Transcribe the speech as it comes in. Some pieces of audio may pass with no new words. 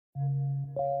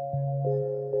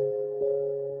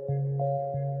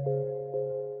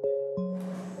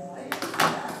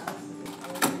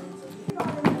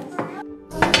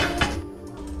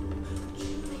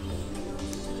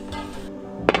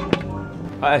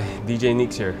Hi, DJ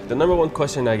NEEKZ here. The number one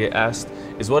question I get asked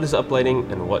is what is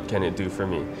uplighting and what can it do for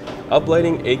me?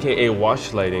 Uplighting, aka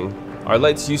wash lighting, are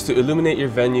lights used to illuminate your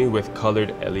venue with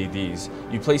colored LEDs.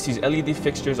 You place these LED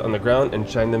fixtures on the ground and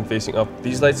shine them facing up.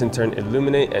 These lights in turn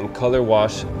illuminate and color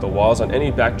wash the walls on any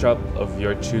backdrop of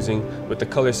your choosing with the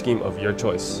color scheme of your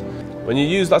choice. When you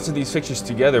use lots of these fixtures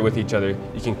together with each other,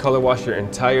 you can color wash your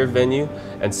entire venue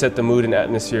and set the mood and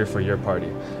atmosphere for your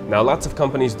party. Now, lots of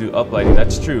companies do uplighting,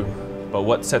 that's true. But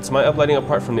what sets my uplighting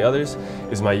apart from the others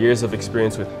is my years of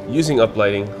experience with using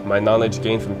uplighting, my knowledge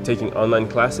gained from taking online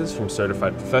classes from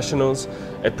certified professionals,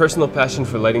 a personal passion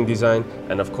for lighting design,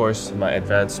 and of course, my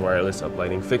advanced wireless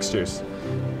uplighting fixtures.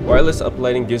 Wireless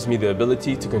uplighting gives me the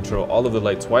ability to control all of the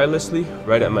lights wirelessly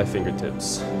right at my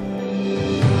fingertips.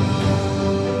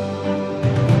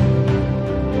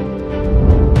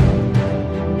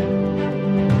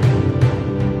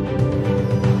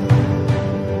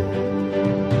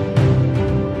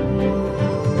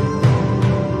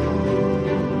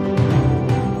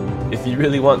 If you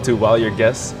really want to wow your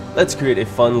guests, let's create a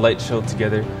fun light show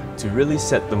together to really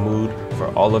set the mood for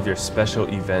all of your special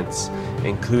events,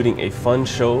 including a fun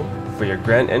show for your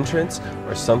grand entrance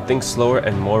or something slower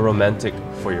and more romantic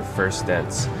for your first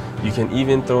dance. You can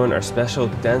even throw in our special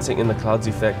Dancing in the Clouds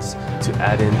effects to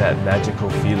add in that magical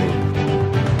feeling.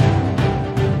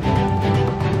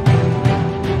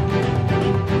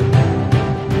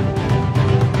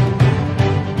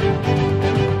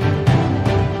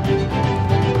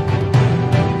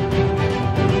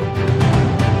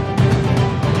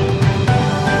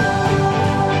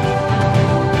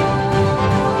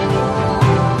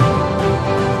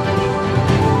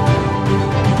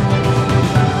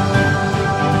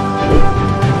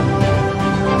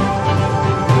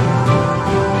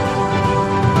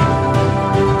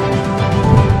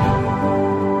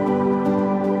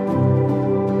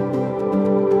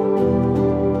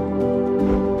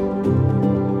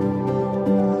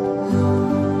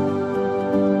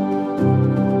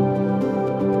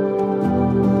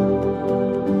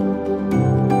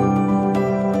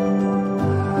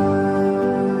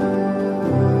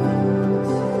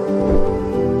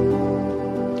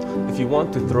 If you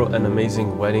want to throw an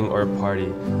amazing wedding or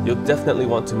party, you'll definitely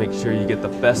want to make sure you get the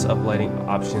best uplighting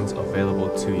options available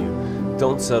to you.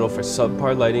 Don't settle for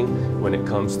subpar lighting when it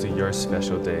comes to your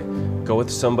special day. Go with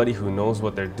somebody who knows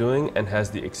what they're doing and has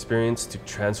the experience to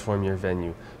transform your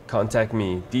venue. Contact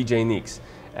me, DJ NEEKZ,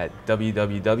 at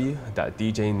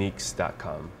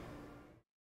www.djneekz.com.